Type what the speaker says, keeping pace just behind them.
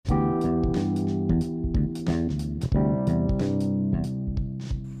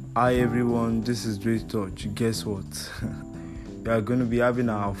Hi everyone, this is Dre Touch. Guess what? We are going to be having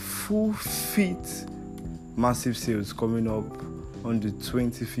our full fit massive sales coming up on the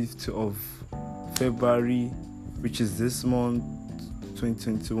 25th of February, which is this month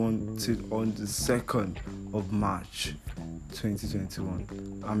 2021, till on the 2nd of March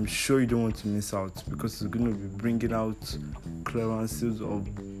 2021. I'm sure you don't want to miss out because it's going to be bringing out clearance sales of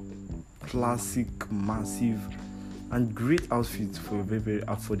classic, massive and great outfits for a very, very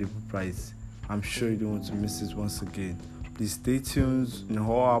affordable price. I'm sure you don't want to miss it once again. Please stay tuned in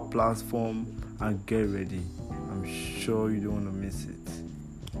all our platform and get ready. I'm sure you don't want to miss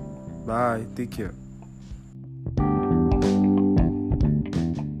it. Bye. Take care.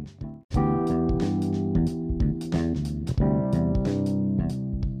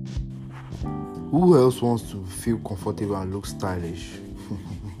 Who else wants to feel comfortable and look stylish?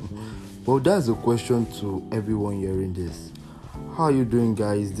 Well, that's a question to everyone hearing this. How are you doing,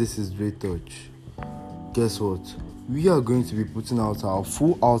 guys? This is Dre Touch. Guess what? We are going to be putting out our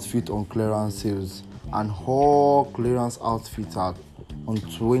full outfit on clearance sales, and all clearance outfits are on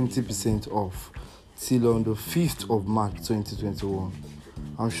 20% off till on the 5th of March 2021.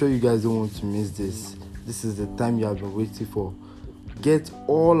 I'm sure you guys don't want to miss this. This is the time you have been waiting for. Get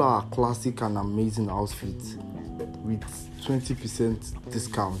all our classic and amazing outfits with 20%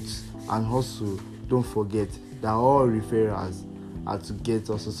 discounts. And also, don't forget that all referrals are to get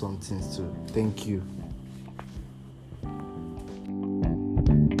also some things too. Thank you.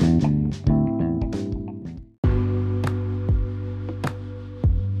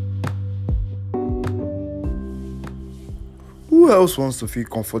 Who else wants to feel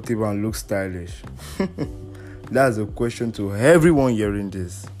comfortable and look stylish? That's a question to everyone hearing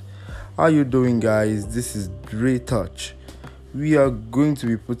this. How you doing, guys? This is Dre Touch. We are going to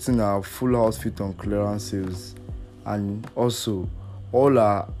be putting our full outfit on clearance sales, and also all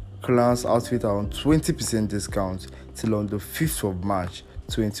our clearance outfits are on 20% discount till on the 5th of March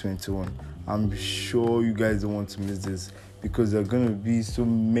 2021. I'm sure you guys don't want to miss this because there are going to be so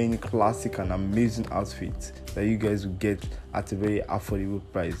many classic and amazing outfits that you guys will get at a very affordable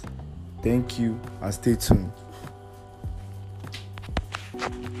price. Thank you and stay tuned.